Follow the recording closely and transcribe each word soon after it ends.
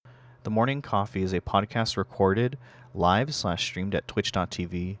The Morning Coffee is a podcast recorded live/streamed at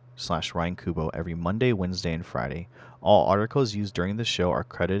twitch.tv/Ryan Kubo every Monday, Wednesday, and Friday. All articles used during the show are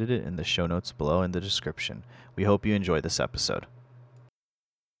credited in the show notes below in the description. We hope you enjoy this episode.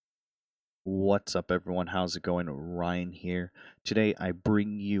 What's up, everyone? How's it going? Ryan here. Today, I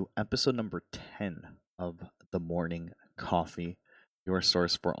bring you episode number 10 of The Morning Coffee, your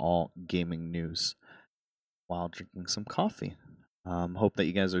source for all gaming news while drinking some coffee. Hope that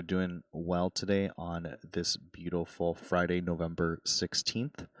you guys are doing well today on this beautiful Friday, November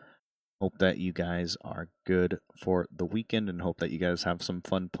 16th. Hope that you guys are good for the weekend and hope that you guys have some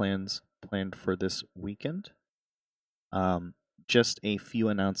fun plans planned for this weekend. Just a few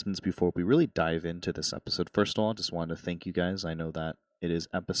announcements before we really dive into this episode. First of all, I just wanted to thank you guys. I know that it is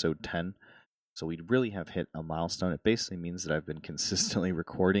episode 10, so we really have hit a milestone. It basically means that I've been consistently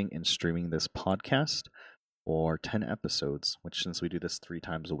recording and streaming this podcast for 10 episodes, which since we do this 3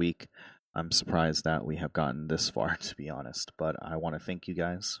 times a week, I'm surprised that we have gotten this far, to be honest. But I want to thank you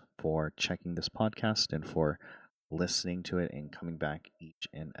guys for checking this podcast and for listening to it and coming back each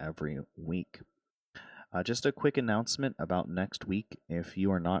and every week. Just a quick announcement about next week. If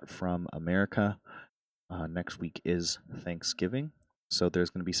you are not from America, next week is Thanksgiving. So there's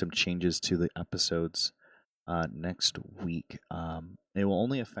going to be some changes to the episodes next week. It will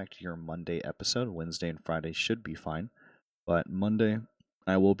only affect your Monday episode. Wednesday and Friday should be fine. But Monday,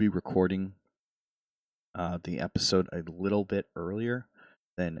 I will be recording the episode a little bit earlier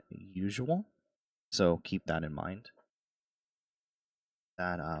than usual. So keep that in mind.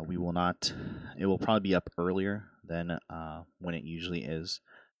 That we will not, it will probably be up earlier than when it usually is.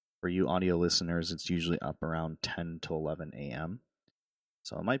 For you audio listeners, it's usually up around 10 to 11 a.m.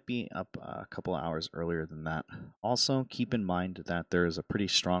 So it might be up a couple hours earlier than that. Also, keep in mind that there is a pretty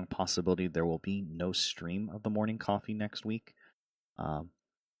strong possibility there will be no stream of the morning coffee next week,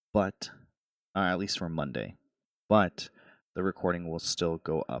 but at least for Monday. But the recording will still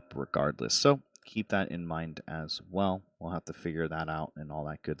go up regardless. So keep that in mind as well. We'll have to figure that out and all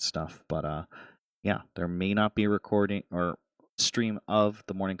that good stuff. But yeah, there may not be a recording or stream of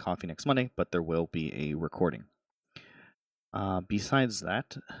the morning coffee next Monday, but there will be a recording. Besides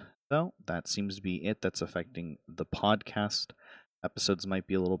that, though, that seems to be it that's affecting the podcast. Episodes might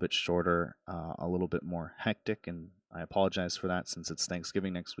be a little bit shorter, a little bit more hectic, and I apologize for that since it's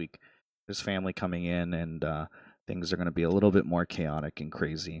Thanksgiving next week. There's family coming in, and things are going to be a little bit more chaotic and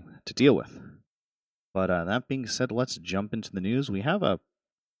crazy to deal with. But that being said, let's jump into the news. We have a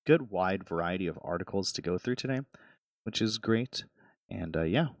good wide variety of articles to go through today, which is great. And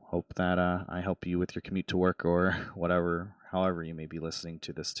yeah, hope that I help you with your commute to work or whatever, however you may be listening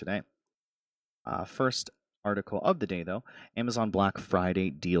to this today. First article of the day, though, Amazon Black Friday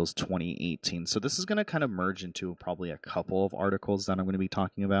Deals 2018. So this is going to kind of merge into probably a couple of articles that I'm going to be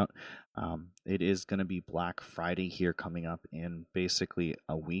talking about. It is going to be Black Friday here coming up in basically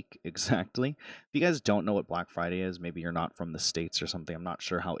a week exactly. If you guys don't know what Black Friday is, maybe you're not from the States or something. I'm not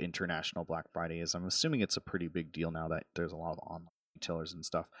sure how international Black Friday is. I'm assuming it's a pretty big deal now that there's a lot of online retailers and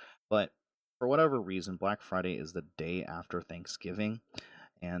stuff. But for whatever reason, Black Friday is the day after Thanksgiving,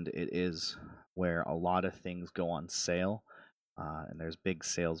 and it is where a lot of things go on sale. And there's big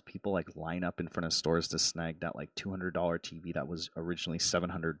sales. People like line up in front of stores to snag that like $200 TV that was originally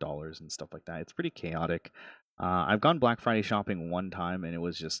 $700 and stuff like that. It's pretty chaotic. I've gone Black Friday shopping one time and it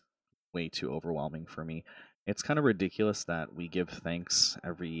was just way too overwhelming for me. It's kind of ridiculous that we give thanks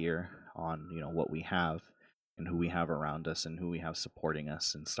every year on what we have and who we have around us and who we have supporting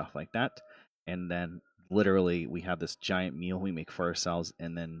us and stuff like that. And then literally we have this giant meal we make for ourselves,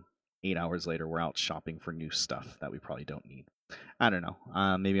 and then 8 hours later we're out shopping for new stuff that we probably don't need. I don't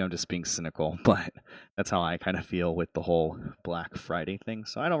know. Maybe I'm just being cynical, but that's how I kind of feel with the whole Black Friday thing.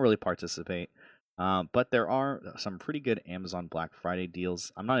 So I don't really participate. But there are some pretty good Amazon Black Friday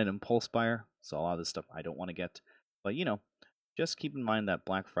deals. I'm not an impulse buyer, so a lot of this stuff I don't want to get. But just keep in mind that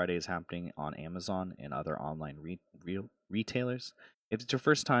Black Friday is happening on Amazon and other online retailers. If it's your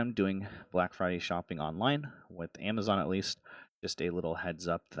first time doing Black Friday shopping online, with Amazon at least, just a little heads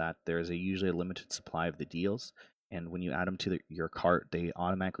up that there is usually a limited supply of the deals. And when you add them to your cart, they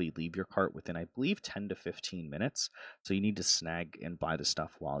automatically leave your cart within, I believe, 10 to 15 minutes. So you need to snag and buy the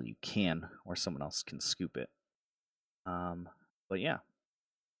stuff while you can, or someone else can scoop it. But yeah,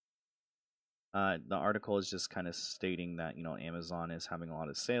 the article is just kind of stating that Amazon is having a lot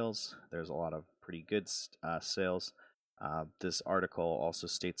of sales. There's a lot of pretty good sales. This article also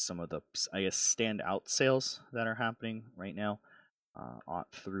states some of the, I guess, standout sales that are happening right now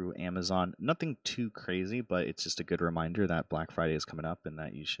through Amazon. Nothing too crazy, but it's just a good reminder that Black Friday is coming up and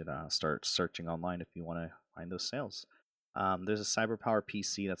that you should start searching online if you want to find those sales. There's a CyberPower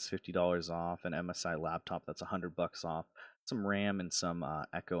PC that's $50 off, an MSI laptop that's $100 off, some RAM and some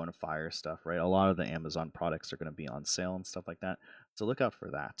Echo and Fire stuff, right? A lot of the Amazon products are going to be on sale and stuff like that, so look out for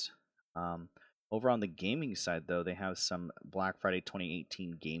that. Um, Over on the gaming side, though, they have some Black Friday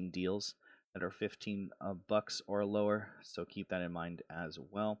 2018 game deals that are 15 bucks or lower, so keep that in mind as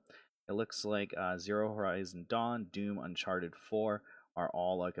well. It looks like Zero Horizon Dawn, Doom, Uncharted 4 are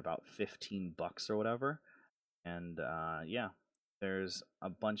all like about 15 bucks or whatever. And yeah, there's a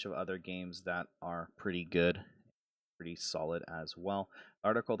bunch of other games that are pretty good, pretty solid as well. The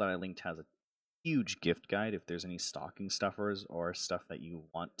article that I linked has a huge gift guide if there's any stocking stuffers or stuff that you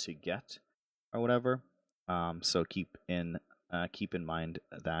want to get or whatever. So keep in mind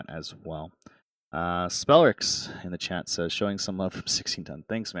that as well. Spellrix in the chat says showing some love from 16 ton.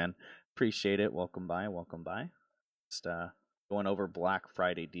 Thanks, man. Appreciate it. Welcome by. Welcome by. Just going over Black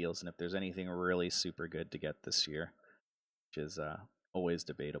Friday deals and if there's anything really super good to get this year, which is always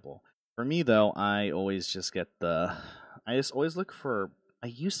debatable. For me, though, I always just get I just always look for. I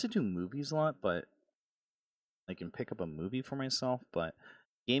used to do movies a lot, but I can pick up a movie for myself. But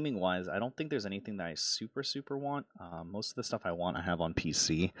gaming wise, I don't think there's anything that I super want. Most of the stuff I want, I have on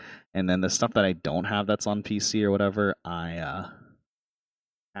PC, and then the stuff that I don't have that's on PC or whatever, I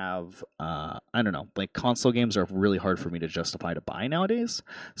have I don't know, like console games are really hard for me to justify to buy nowadays,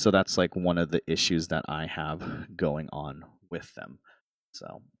 so that's like one of the issues that I have going on with them.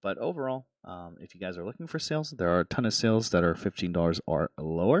 So, but overall, if you guys are looking for sales, there are a ton of sales that are $15 or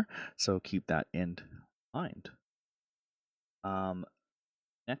lower, so keep that in mind.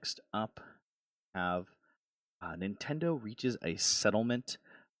 Next up, have Nintendo reaches a settlement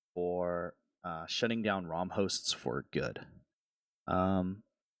for shutting down ROM hosts for good.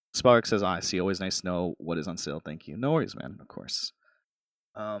 Spark says, I see. Always nice to know what is on sale. Thank you. No worries, man. Of course.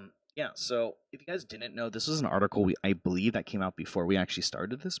 Yeah, so if you guys didn't know, this was an article I believe that came out before we actually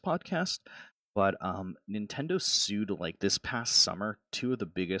started this podcast. But Nintendo sued like this past summer two of the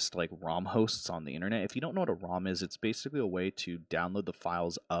biggest like ROM hosts on the internet. If you don't know what a ROM is, it's basically a way to download the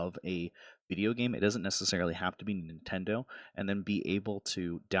files of a video game. It doesn't necessarily have to be Nintendo, and then be able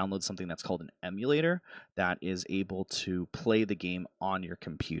to download something that's called an emulator that is able to play the game on your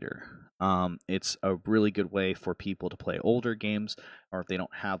computer. It's a really good way for people to play older games, or if they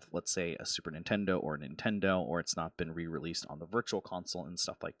don't have, let's say, a Super Nintendo or a Nintendo, or it's not been re-released on the Virtual Console and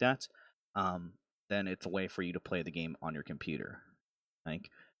stuff like that. Then it's a way for you to play the game on your computer. Like,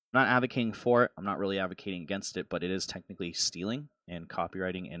 I'm not advocating for it. I'm not really advocating against it, but it is technically stealing and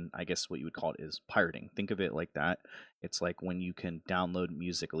copywriting, and I guess what you would call it is pirating. Think of it like that. It's like when you can download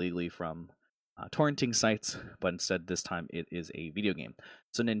music legally from torrenting sites, but instead this time it is a video game.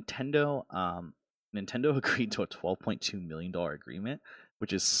 So Nintendo agreed to a $12.2 million agreement,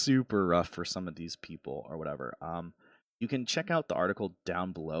 which is super rough for some of these people or whatever. You can check out the article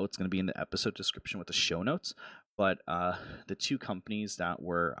down below. It's going to be in the episode description with the show notes. But the two companies that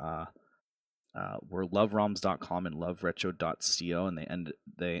were LoveRoms.com and LoveRetro.co, and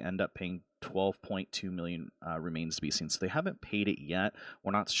they end up paying 12.2 million. Remains to be seen. So they haven't paid it yet.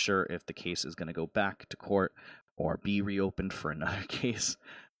 We're not sure if the case is going to go back to court or be reopened for another case.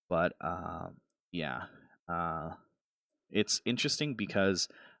 But yeah, it's interesting because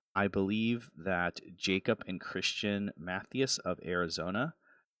I believe that Jacob and Christian Mathias of Arizona,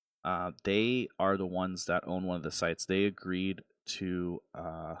 they are the ones that own one of the sites. They agreed to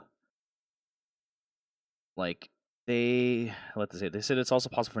they said it's also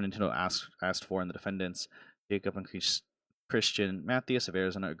possible for Nintendo asked for, and the defendants Jacob and Christian Mathias of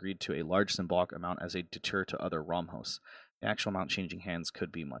Arizona agreed to a large symbolic amount as a deter to other ROM hosts. The actual amount changing hands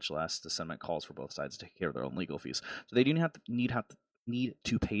could be much less. The settlement calls for both sides to take care of their own legal fees, so they do need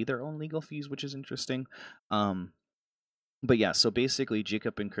to pay their own legal fees, which is interesting. But yeah, so basically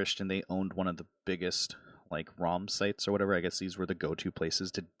Jacob and Christian, they owned one of the biggest like ROM sites or whatever. I guess these were the go-to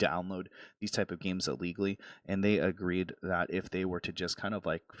places to download these type of games illegally, and they agreed that if they were to just kind of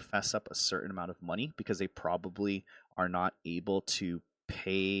like fess up a certain amount of money, because they probably are not able to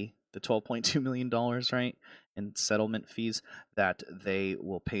pay the $12.2 million, right, in settlement fees, that they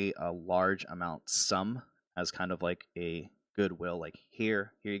will pay a large amount sum as kind of like a goodwill, like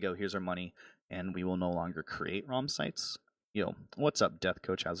here you go, here's our money, and we will no longer create ROM sites. Yo, what's up, Death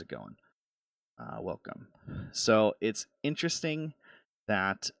Coach? How's it going? Welcome. So it's interesting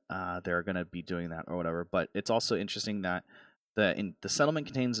that they're going to be doing that or whatever, but it's also interesting that the settlement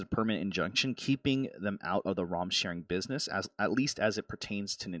contains a permanent injunction keeping them out of the ROM sharing business, at least as it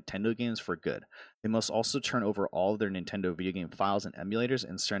pertains to Nintendo games, for good. They must also turn over all of their Nintendo video game files and emulators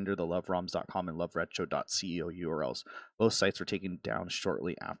and surrender the LoveRoms.com and LoveRetro.co URLs. Both sites were taken down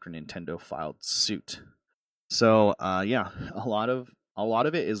shortly after Nintendo filed suit. So yeah, a lot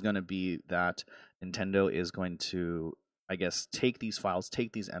of it is going to be that Nintendo is going to, I guess, take these files,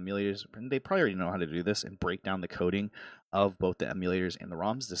 take these emulators, and they probably already know how to do this, and break down the coding of both the emulators and the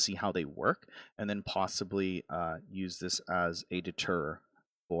ROMs to see how they work, and then possibly use this as a deterror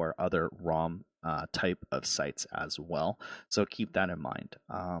for other ROM type of sites as well. So keep that in mind.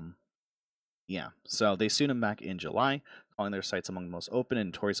 Yeah, so they sued him back in July, calling their sites among the most open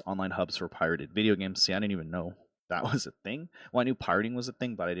and notorious online hubs for pirated video games. See, I didn't even know that was a thing. Well, I knew pirating was a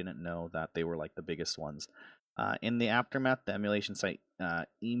thing, but I didn't know that they were like the biggest ones. In the aftermath, the emulation site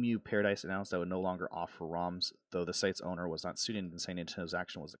Emu Paradise announced that it would no longer offer ROMs, though the site's owner was not sued and saying Nintendo's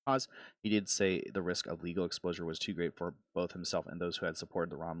action was the cause. He did say the risk of legal exposure was too great for both himself and those who had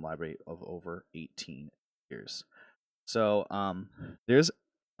supported the ROM library of over 18 years. So there's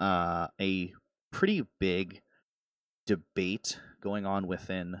a pretty big debate going on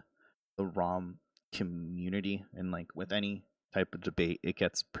within the ROM community, and like with any type of debate, it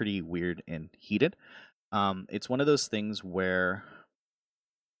gets pretty weird and heated. It's one of those things where,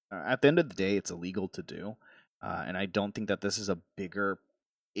 at the end of the day, it's illegal to do, and I don't think that this is a bigger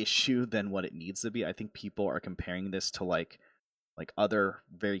issue than what it needs to be. I think people are comparing this to like other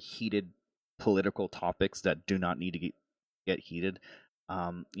very heated political topics that do not need to get heated.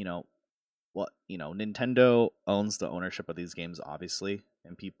 You know, Nintendo owns the ownership of these games, obviously,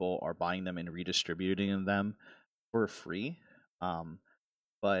 and people are buying them and redistributing them for free.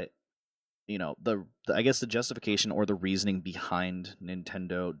 But the I guess the justification or the reasoning behind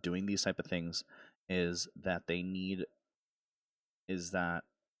Nintendo doing these type of things is that they need is that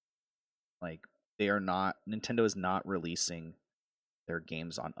like they are not Nintendo is not releasing their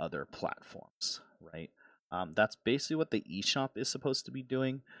games on other platforms, right? That's basically what the eShop is supposed to be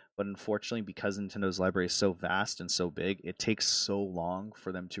doing, but unfortunately, because Nintendo's library is so vast and so big, it takes so long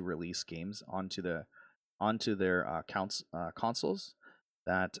for them to release games onto their consoles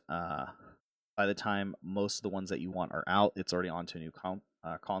that by the time most of the ones that you want are out, it's already onto a new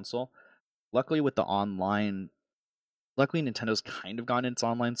console. Luckily, with the online Luckily, Nintendo's kind of gotten its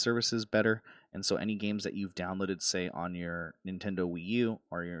online services better, and so any games that you've downloaded, say on your Nintendo Wii U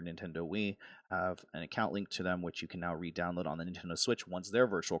or your Nintendo Wii, have an account link to them, which you can now re-download on the Nintendo Switch once their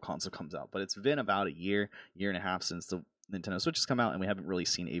Virtual Console comes out. But it's been about a year and a half since the Nintendo Switch has come out, and we haven't really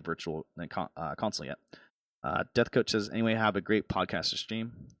seen a Virtual Console yet. Death Coach says, anyway, have a great podcast to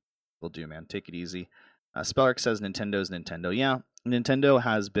stream. Will do, man. Take it easy. Spellark says Nintendo's Nintendo. Yeah, Nintendo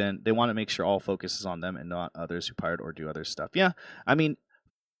has been. They want to make sure all focus is on them and not others who pirate or do other stuff. Yeah, I mean,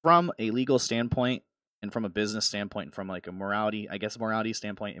 from a legal standpoint and from a business standpoint and from like a morality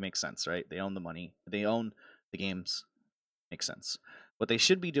standpoint, it makes sense, right? They own the money. They own the games. Makes sense. What they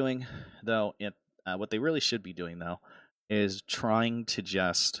should be doing, though, what they really should be doing, though, is trying to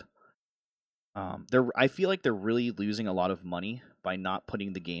just. I feel like they're really losing a lot of money by not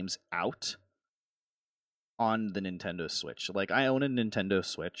putting the games out on the Nintendo Switch. Like, I own a Nintendo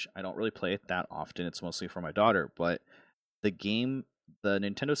Switch. I don't really play it that often. It's mostly for my daughter, but the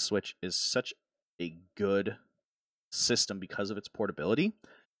Nintendo Switch is such a good system because of its portability.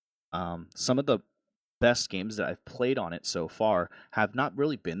 Some of the best games that I've played on it so far have not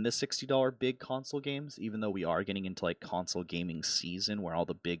really been the $60 big console games, even though we are getting into like console gaming season where all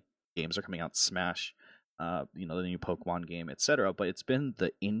the big games are coming out, Smash, the new Pokemon game, etc. But it's been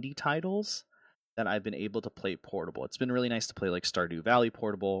the indie titles that I've been able to play portable. It's been really nice to play like Stardew Valley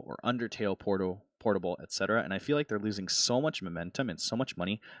portable or Undertale portable, etc. And I feel like they're losing so much momentum and so much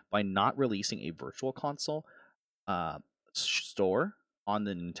money by not releasing a virtual console store on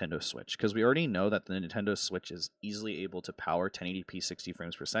the Nintendo Switch, because we already know that the Nintendo Switch is easily able to power 1080p 60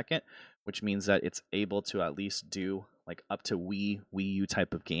 frames per second, which means that it's able to at least do like up to Wii U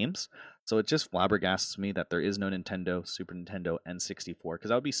type of games. So it just flabbergasts me that there is no Nintendo, Super Nintendo, N64, because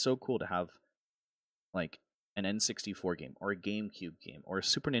that would be so cool to have like an N64 game or a GameCube game or a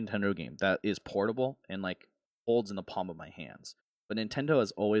Super Nintendo game that is portable and like holds in the palm of my hands. But Nintendo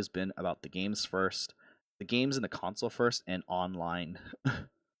has always been about the games first, the games in the console first, and online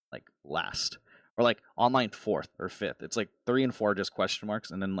like last, or like online fourth or fifth. It's like 3 and 4 just question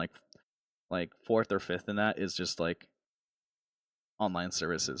marks, and then like fourth or fifth in that is just like online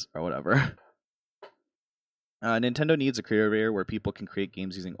services or whatever. Nintendo needs a creator where people can create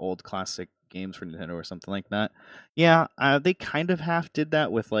games using old classic games for Nintendo or something like that. Yeah, they kind of half did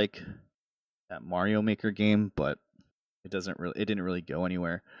that with like that Mario Maker game, but it didn't really go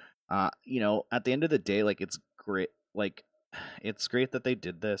anywhere. At the end of the day, like it's great. Like it's great that they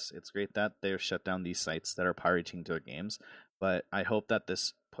did this. It's great that they've shut down these sites that are pirating their games. But I hope that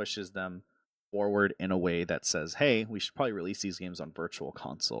this pushes them forward in a way that says, "Hey, we should probably release these games on Virtual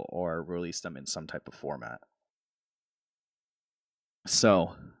Console or release them in some type of format."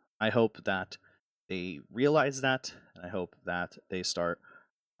 So I hope that they realize that, and I hope that they start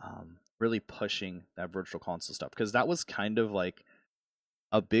really pushing that virtual console stuff, because that was kind of like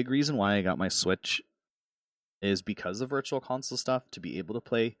a big reason why I got my Switch, is because of virtual console stuff, to be able to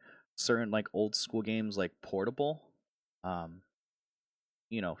play certain like old school games like portable. Um,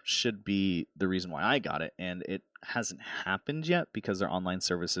 should be the reason why I got it, and it hasn't happened yet because their online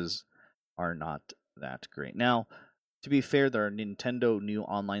services are not that great. Now, to be fair, their Nintendo new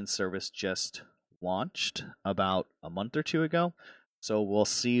online service just launched about a month or two ago, so we'll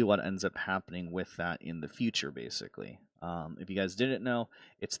see what ends up happening with that in the future. Basically, if you guys didn't know,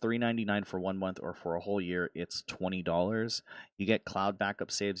 it's $3.99 for 1 month, or for a whole year, it's $20. You get cloud backup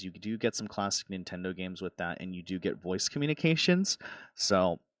saves. You do get some classic Nintendo games with that, and you do get voice communications.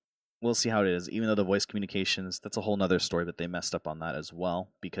 So we'll see how it is. Even though the voice communications, that's a whole nother story, but they messed up on that as well,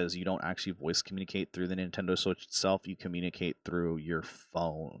 because you don't actually voice communicate through the Nintendo Switch itself. You communicate through your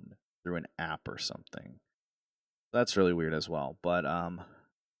phone, through an app or something. That's really weird as well. But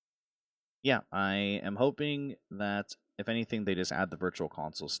yeah, I am hoping that if anything, they just add the virtual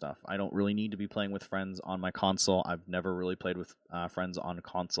console stuff. I don't really need to be playing with friends on my console. I've never really played with friends on a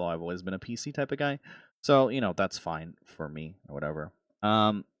console. I've always been a PC type of guy. So, that's fine for me or whatever.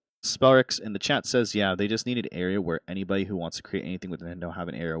 Spelrix in the chat says, yeah, they just needed an area where anybody who wants to create anything with Nintendo have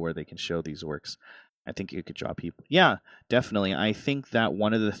an area where they can show these works. I think it could draw people. Yeah, definitely. I think that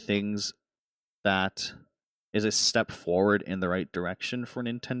one of the things that is a step forward in the right direction for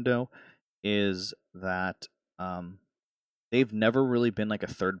Nintendo is that they've never really been like a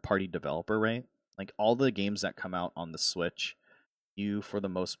third party developer, right? Like all the games that come out on the Switch, you for the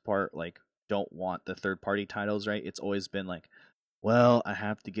most part like don't want the third party titles, right? It's always been like, well, I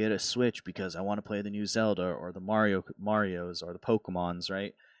have to get a Switch because I want to play the new Zelda or the Mario's or the Pokemons,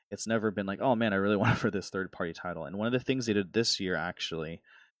 right? It's never been like, oh man, I really want it for this third party title. And one of the things they did this year actually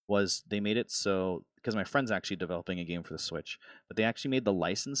was they made it so, because my friend's actually developing a game for the Switch, but they actually made the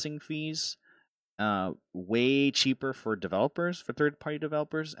licensing fees way cheaper for developers, for third party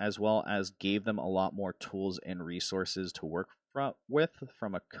developers, as well as gave them a lot more tools and resources to work with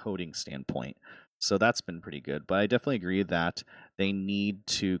from a coding standpoint. So that's been pretty good. But I definitely agree that they need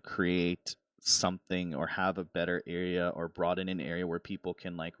to create something or have a better area or broaden an area where people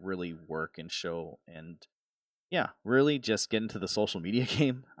can like really work and show, and yeah, really just get into the social media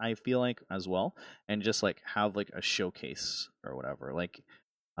game, I feel like, as well, and just like have like a showcase or whatever. Like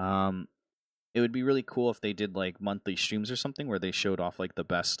um it would be really cool if they did like monthly streams or something where they showed off like the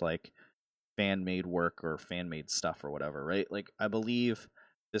best like fan made work or fan made stuff or whatever, right? Like I believe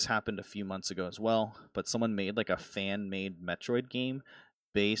this happened a few months ago as well, but someone made like a fan made Metroid game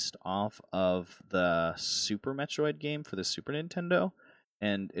based off of the Super Metroid game for the Super Nintendo.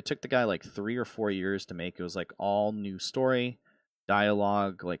 And it took the guy like 3 or 4 years to make. It was like all new story,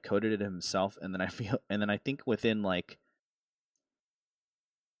 dialogue, like coded it himself, and then I think within like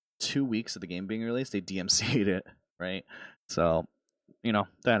 2 weeks of the game being released, they DMCA'd it, right? So,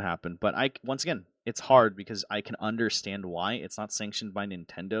 that happened. But once again, it's hard because I can understand why. It's not sanctioned by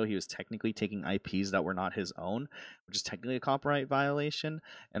Nintendo. He was technically taking IPs that were not his own, which is technically a copyright violation.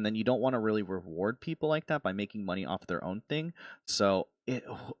 And then you don't want to really reward people like that by making money off their own thing. So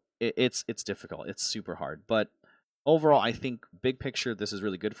it's difficult. It's super hard. But overall, I think big picture, this is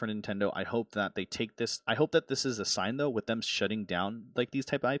really good for Nintendo. I hope that they take this. I hope that this is a sign, though, with them shutting down like these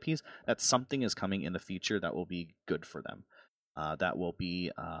type of IPs, that something is coming in the future that will be good for them. That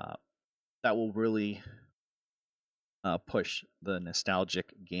will really push the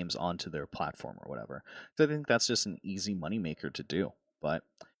nostalgic games onto their platform or whatever. So I think that's just an easy moneymaker to do. But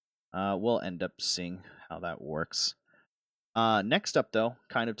we'll end up seeing how that works. Next up, though,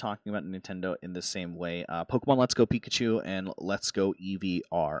 kind of talking about Nintendo in the same way, Pokemon Let's Go Pikachu and Let's Go Eevee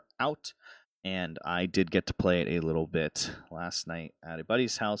are out, and I did get to play it a little bit last night at a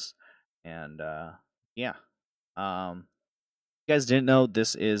buddy's house, and yeah. You guys didn't know,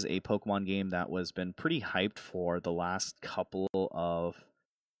 this is a Pokemon game that was been pretty hyped for the last couple of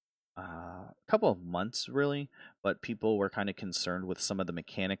months, really, but people were kind of concerned with some of the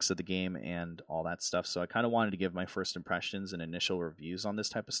mechanics of the game and all that stuff. So I kind of wanted to give my first impressions and initial reviews on this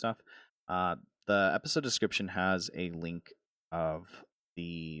type of stuff. Uh, the episode description has a link of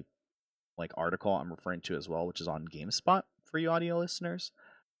the like article I'm referring to as well, which is on GameSpot for you audio listeners.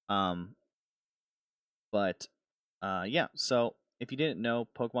 Um, but yeah, so if you didn't know,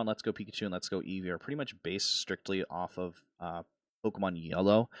 Pokemon Let's Go Pikachu and Let's Go Eevee are pretty much based strictly off of Pokemon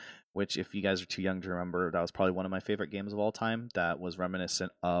Yellow, which, if you guys are too young to remember, that was probably one of my favorite games of all time. That was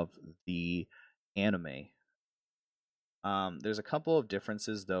reminiscent of the anime. There's a couple of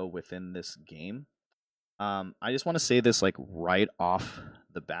differences though within this game. I just want to say this like right off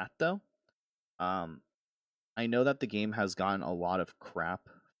the bat, though. Um, I know that the game has gotten a lot of crap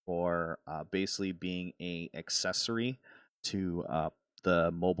for basically being a accessory to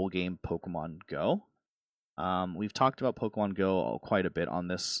the mobile game Pokemon Go. We've talked about Pokemon Go quite a bit on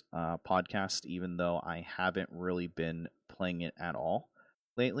this podcast, even though I haven't really been playing it at all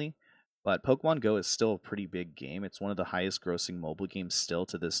lately. But Pokemon Go is still a pretty big game. It's one of the highest grossing mobile games still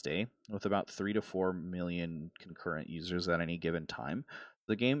to this day, with about 3 to 4 million concurrent users at any given time.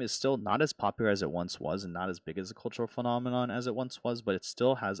 The game is still not as popular as it once was and not as big as a cultural phenomenon as it once was, but it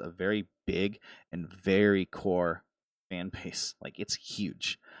still has a very big and very core fan base. Like, it's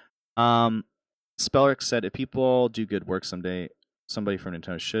huge. Um, Spellrick said, if people do good work someday, somebody from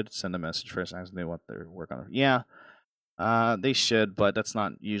Nintendo should send a message first asking they want their work on. Yeah, they should, but that's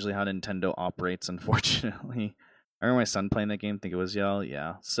not usually how Nintendo operates, unfortunately. I remember my son playing that game, think it was Yell,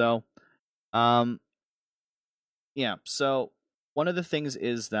 yeah. Um, so one of the things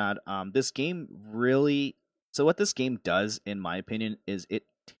is that this game really. So what this game does, in my opinion, is it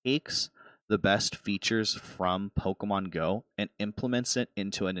takes the best features from Pokemon Go and implements it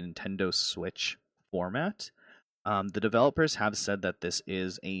into a Nintendo Switch format. The developers have said that this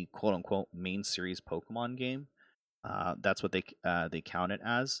is a quote unquote main series Pokemon game. That's what they count it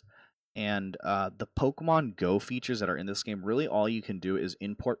as. And the Pokemon Go features that are in this game, really all you can do is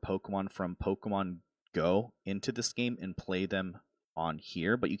import Pokemon from Pokemon Go into this game and play them on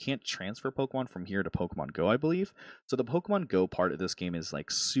here, but you can't transfer Pokemon from here to Pokemon Go, I believe. So the Pokemon Go part of this game is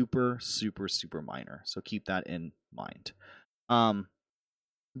like super, super, super minor. So keep that in mind. Um,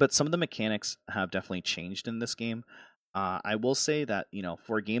 but some of the mechanics have definitely changed in this game. I will say that,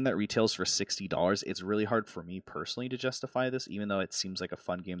 for a game that retails for $60, it's really hard for me personally to justify this, even though it seems like a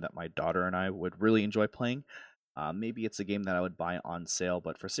fun game that my daughter and I would really enjoy playing. Maybe it's a game that I would buy on sale,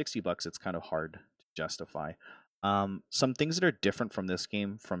 but for $60, it's kind of hard to justify. Some things that are different from this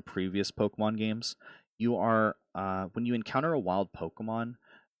game from previous Pokemon games, you are when you encounter a wild Pokemon,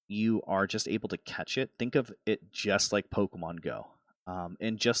 you are just able to catch it. Think of it just like Pokemon Go.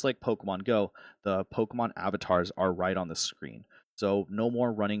 And just like Pokemon Go, the Pokemon avatars are right on the screen. So no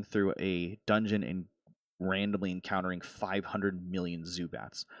more running through a dungeon and randomly encountering 500 million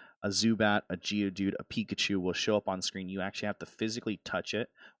Zubats. A Zubat, a Geodude, a Pikachu will show up on screen. You actually have to physically touch it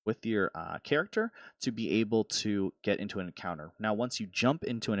with your character to be able to get into an encounter. Now, once you jump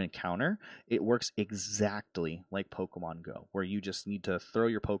into an encounter, it works exactly like Pokemon Go, where you just need to throw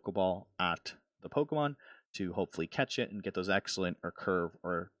your Pokeball at the Pokemon to hopefully catch it and get those excellent or curve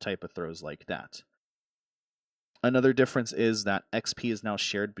or type of throws like that. Another difference is that XP is now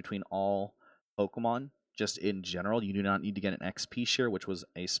shared between all Pokemon. Just in general, you do not need to get an XP share, which was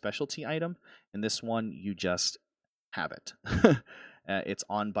a specialty item. In this one, you just have it. It's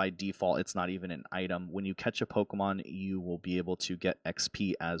on by default. It's not even an item. When you catch a Pokemon, you will be able to get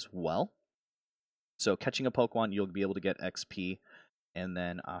XP as well. So catching a Pokemon, you'll be able to get XP. And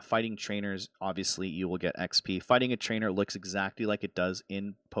then fighting trainers, obviously, you will get XP. Fighting a trainer looks exactly like it does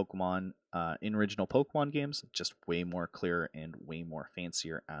in Pokemon, in original Pokemon games, just way more clear and way more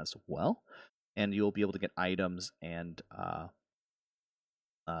fancier as well. And you'll be able to get items and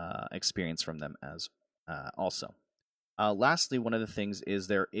experience from them as also. Lastly, one of the things is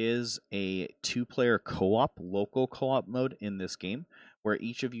there is a 2-player co-op, local co-op mode in this game, where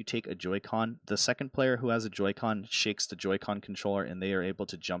each of you take a Joy-Con. The second player who has a Joy-Con shakes the Joy-Con controller, and they are able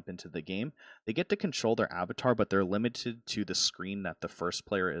to jump into the game. They get to control their avatar, but they're limited to the screen that the first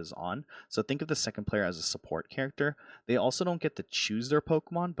player is on. So think of the second player as a support character. They also don't get to choose their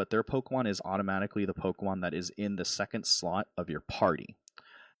Pokemon, but their Pokemon is automatically the Pokemon that is in the second slot of your party.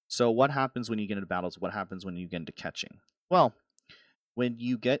 So what happens when you get into battles? What happens when you get into catching? Well, when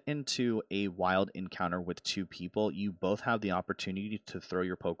you get into a wild encounter with two people, you both have the opportunity to throw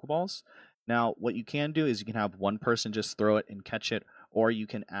your Pokeballs. Now, what you can do is you can have one person just throw it and catch it, or you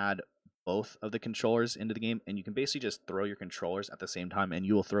can add both of the controllers into the game, and you can basically just throw your controllers at the same time, and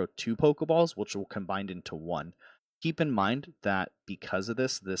you will throw two Pokeballs, which will combine into one. Keep in mind that because of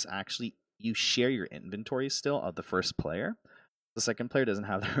this actually, you share your inventory still of the first player. The second player doesn't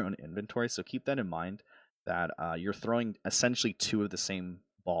have their own inventory, so keep that in mind that you're throwing essentially two of the same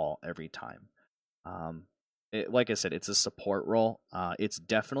ball every time. Like I said, it's a support role. It's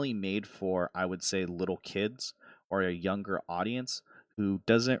definitely made for, I would say, little kids or a younger audience who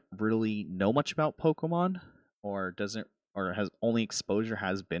doesn't really know much about Pokemon or doesn't or has only exposure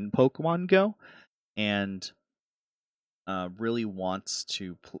has been Pokemon Go and really wants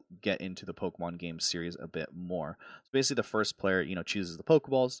to get into the Pokemon game series a bit more. So basically, the first player, chooses the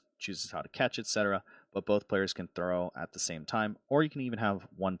Pokeballs, chooses how to catch, etc. But both players can throw at the same time, or you can even have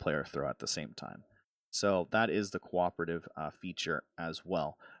one player throw at the same time. So that is the cooperative feature as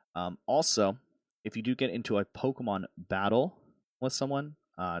well. Also, if you do get into a Pokemon battle with someone,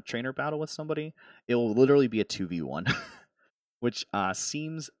 trainer battle with somebody, it will literally be a 2v1, which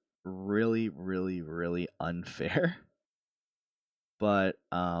seems really, really, really unfair. But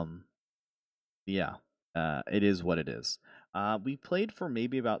yeah, it is what it is. We played for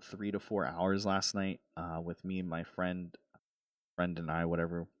maybe about 3 to 4 hours last night with me and my friend and I,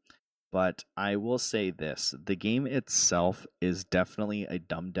 whatever. But I will say this, the game itself is definitely a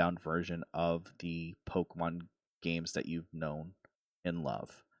dumbed down version of the Pokemon games that you've known and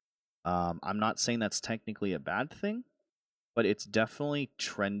love. I'm not saying that's technically a bad thing, but it's definitely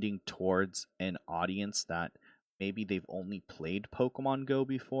trending towards an audience that maybe they've only played Pokemon Go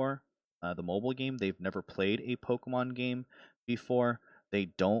before, the mobile game. They've never played a Pokemon game before. They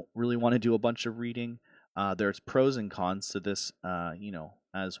don't really want to do a bunch of reading. There's pros and cons to this,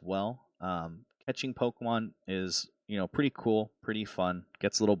 as well. Catching Pokemon is, pretty cool, pretty fun.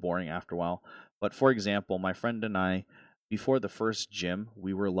 Gets a little boring after a while. But for example, my friend and I, before the first gym,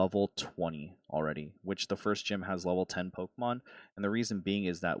 we were level 20 already, which the first gym has level 10 Pokemon. And the reason being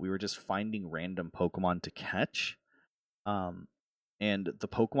is that we were just finding random Pokemon to catch. Um, and the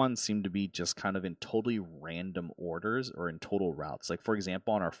Pokemon seemed to be just kind of in totally random orders or in total routes. Like for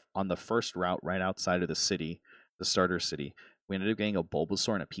example, on the first route right outside of the city, the starter city, we ended up getting a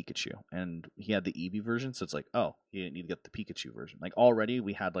Bulbasaur and a Pikachu. And he had the Eevee version, so it's like, oh, he didn't need to get the Pikachu version. Like already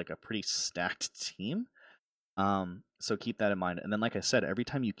we had like a pretty stacked team. So keep that in mind. And then, like I said, every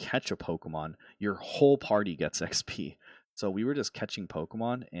time you catch a Pokemon, your whole party gets XP. So we were just catching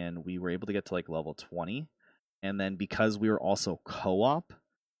Pokemon, and we were able to get to like level 20. And then because we were also co-op,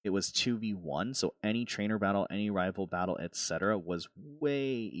 it was 2v1. So any trainer battle, any rival battle, etc., was way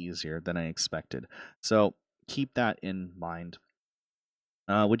easier than I expected. So keep that in mind.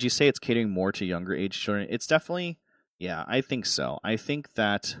 Would you say it's catering more to younger age children? It's definitely, yeah, I think so. I think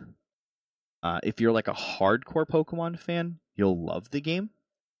that if you're like a hardcore Pokemon fan, you'll love the game.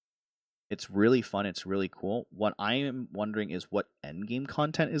 It's really fun. It's really cool. What I am wondering is what endgame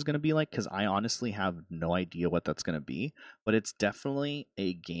content is going to be like, because I honestly have no idea what that's going to be. But it's definitely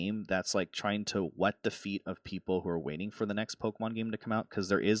a game that's like trying to whet the feet of people who are waiting for the next Pokemon game to come out, because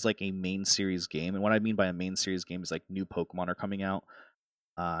there is like a main series game. And what I mean by a main series game is like new Pokemon are coming out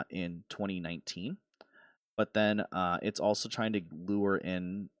in 2019. But then it's also trying to lure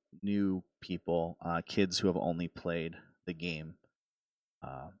in new people, kids who have only played the game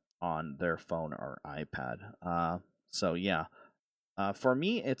uh, on their phone or iPad. So yeah, for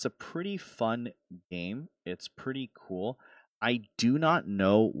me, it's a pretty fun game. It's pretty cool. I do not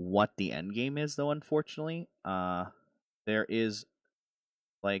know what the end game is, though. Unfortunately, there is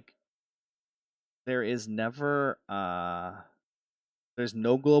like there is never there's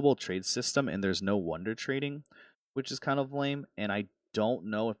no global trade system and there's no wonder trading, which is kind of lame. And I don't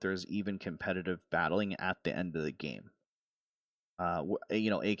know if there's even competitive battling at the end of the game.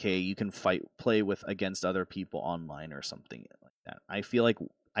 AKA you can play with against other people online or something like that. I feel like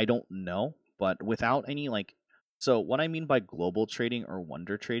I don't know, but without any like, so what I mean by global trading or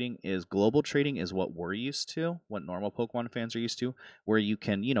wonder trading is global trading is what we're used to, what normal Pokemon fans are used to, where you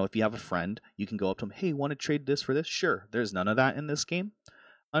can, if you have a friend, you can go up to them, hey, want to trade this for this? Sure. There's none of that in this game,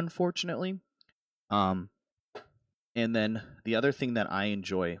 unfortunately. Um, and then the other thing that I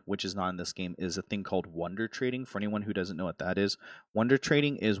enjoy, which is not in this game, is a thing called wonder trading. For anyone who doesn't know what that is, wonder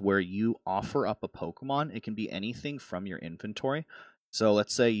trading is where you offer up a Pokemon. It can be anything from your inventory. So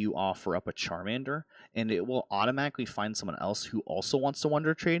let's say you offer up a Charmander, and it will automatically find someone else who also wants to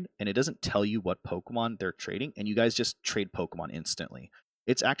wonder trade, and it doesn't tell you what Pokemon they're trading, and you guys just trade Pokemon instantly.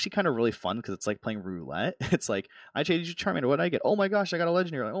 It's actually kind of really fun because it's like playing roulette. It's like, I traded you Charmander, what did I get? Oh my gosh, I got a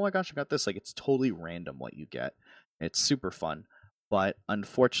legendary. Like, oh my gosh, I got this. Like, it's totally random what you get. It's super fun, but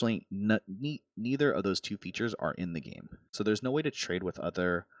unfortunately, neither of those two features are in the game. So there's no way to trade with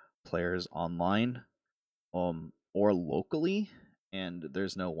other players online, or locally, and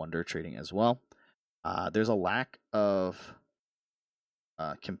there's no wonder trading as well. There's a lack of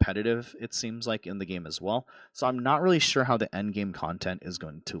competitive, it seems like, in the game as well. So I'm not really sure how the end game content is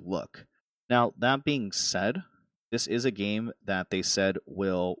going to look. Now, that being said, this is a game that they said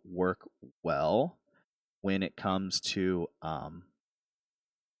will work well when it comes to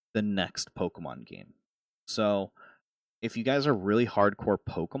the next Pokemon game. So, if you guys are really hardcore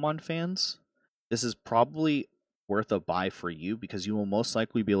Pokemon fans, this is probably worth a buy for you because you will most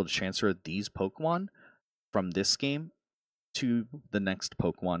likely be able to transfer these Pokemon from this game to the next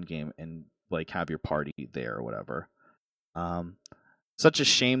Pokemon game and like have your party there or whatever. Such a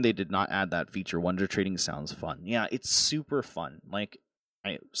shame they did not add that feature. Wonder trading sounds fun. Yeah, it's super fun. Like,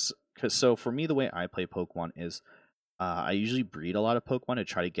 because so for me, the way I play Pokemon is I usually breed a lot of Pokemon to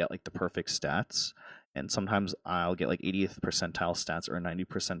try to get like the perfect stats. And sometimes I'll get like 80th percentile stats or 90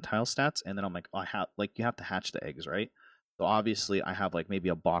 percentile stats, and then I'm like, oh, I have like you have to hatch the eggs, right? So obviously I have like maybe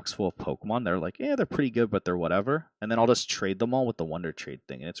a box full of Pokemon. They're like, yeah, they're pretty good, but they're whatever. And then I'll just trade them all with the Wonder Trade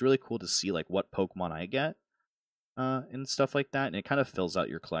thing, and it's really cool to see like what Pokemon I get, and stuff like that. And it kind of fills out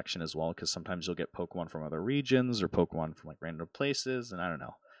your collection as well, because sometimes you'll get Pokemon from other regions or Pokemon from like random places, and I don't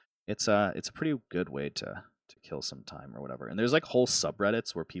know. It's a pretty good way to kill some time or whatever. And there's like whole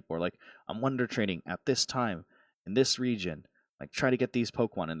subreddits where people are like, I'm wonder trading at this time in this region, like try to get these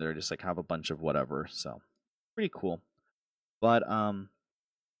Pokemon, and they're just like have a bunch of whatever. So pretty cool. But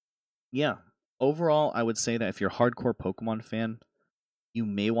yeah. Overall, I would say that if you're a hardcore Pokemon fan, you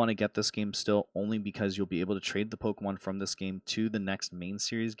may want to get this game still, only because you'll be able to trade the Pokemon from this game to the next main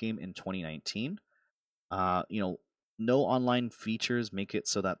series game in 2019. You know, no online features make it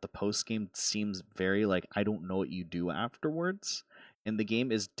so that the post game seems very like I don't know what you do afterwards. And the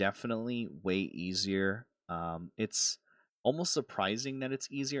game is definitely way easier. It's almost surprising that it's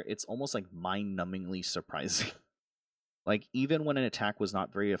easier. It's almost like mind-numbingly surprising. Like even when an attack was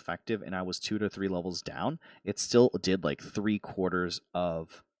not very effective and I was 2 to 3 levels down, it still did like uh 3/4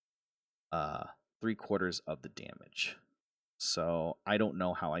 of the damage. So I don't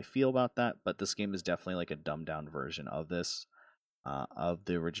know how I feel about that, but this game is definitely like a dumbed down version of this, of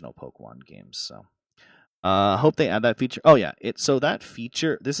the original Pokemon games. So hope they add that feature. Oh yeah, so that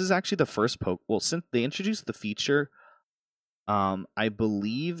feature. This is actually the first Well, since they introduced the feature, I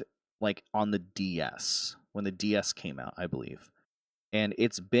believe like on the DS when the DS came out, I believe, and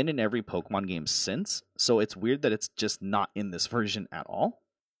it's been in every Pokemon game since. So it's weird that it's just not in this version at all.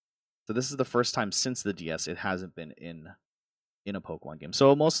 So this is the first time since the DS it hasn't been in a Pokemon game.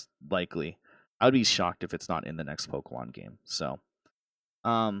 So most likely, I would be shocked if it's not in the next Pokemon game. So,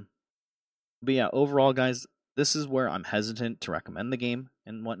 um, but yeah, overall, guys, this is where I'm hesitant to recommend the game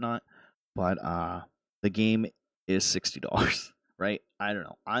and whatnot. But the game is $60, right? I don't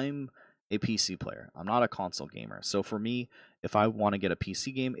know. I'm a PC player. I'm not a console gamer. So for me, if I want to get a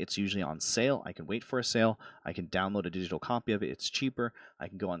PC game, it's usually on sale. I can wait for a sale. I can download a digital copy of it. It's cheaper. I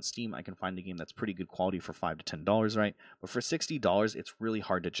can go on Steam. I can find a game that's pretty good quality for $5 to $10, right? But for $60, it's really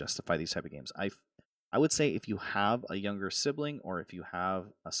hard to justify these type of games. I would say if you have a younger sibling or if you have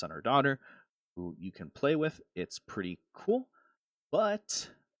a son or daughter who you can play with, it's pretty cool. But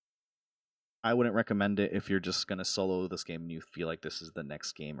I wouldn't recommend it if you're just gonna solo this game and you feel like this is the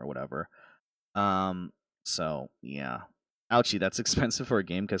next game or whatever. Um, so yeah, ouchie, that's expensive for a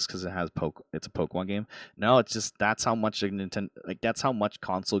game because it has it's a Pokemon game. No, it's just that's how much Nintendo that's how much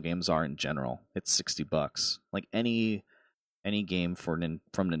console games are in general. It's $60. Like any game from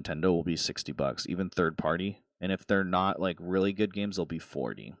Nintendo will be $60, even third party. And if they're not like really good games, they'll be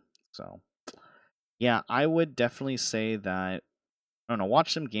 40. So yeah, I would definitely say that I don't know,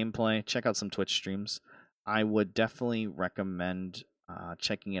 watch some gameplay, check out some Twitch streams. I would definitely recommend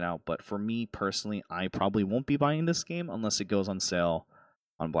checking it out. But for me personally, I probably won't be buying this game unless it goes on sale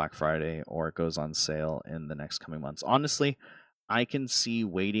on Black Friday or it goes on sale in the next coming months. Honestly, I can see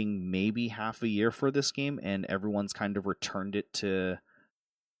waiting maybe half a year for this game, and everyone's kind of returned it to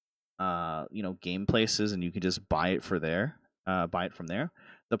game places, and you can just buy it buy it from there.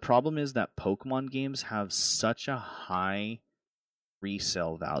 The problem is that Pokemon games have such a high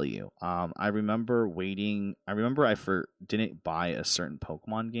resale value. I remember waiting. I remember didn't buy a certain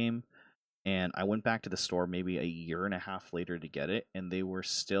Pokemon game, and I went back to the store maybe a year and a half later to get it, and they were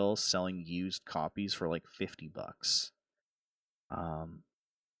still selling used copies for like $50. Um,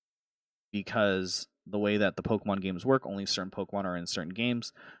 because the way that the Pokemon games work, only certain Pokemon are in certain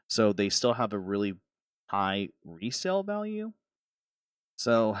games, so they still have a really high resale value.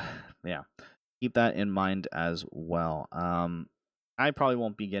 So, yeah, keep that in mind as well. I probably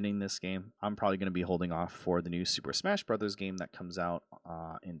won't be getting this game. I'm probably going to be holding off for the new Super Smash Brothers game that comes out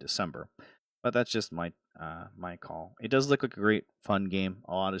in December. But that's just my call. It does look like a great fun game.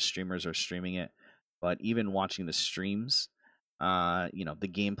 A lot of streamers are streaming it, but even watching the streams, the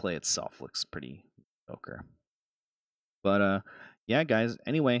gameplay itself looks pretty mediocre. But yeah, guys.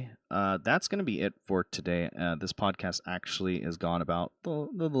 Anyway, that's gonna be it for today. This podcast actually is gone about the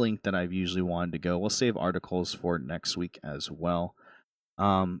length that I've usually wanted to go. We'll save articles for next week as well.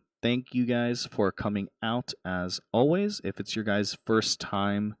 Thank you guys for coming out as always. If it's your guys' first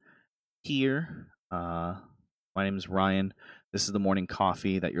time here, my name is Ryan. This is the morning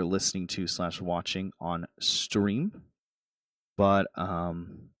coffee that you're listening to / watching on stream. But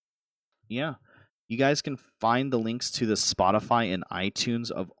yeah, you guys can find the links to the Spotify and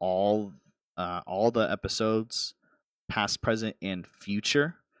iTunes of all the episodes, past, present, and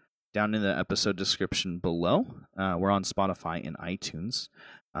future. down in the episode description below. We're on Spotify and iTunes.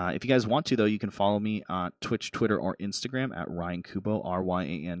 If you guys want to, though, you can follow me on Twitch, Twitter, or Instagram at Ryan Kubo,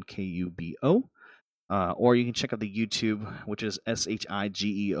 RyanKubo. Or you can check out the YouTube, which is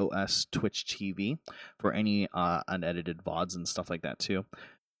SHIGEOS Twitch TV, for any unedited VODs and stuff like that, too.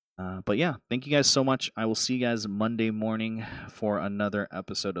 But yeah, thank you guys so much. I will see you guys Monday morning for another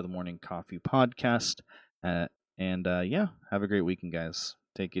episode of the Morning Coffee Podcast. And yeah, have a great weekend, guys.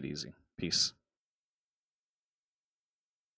 Take it easy. Peace.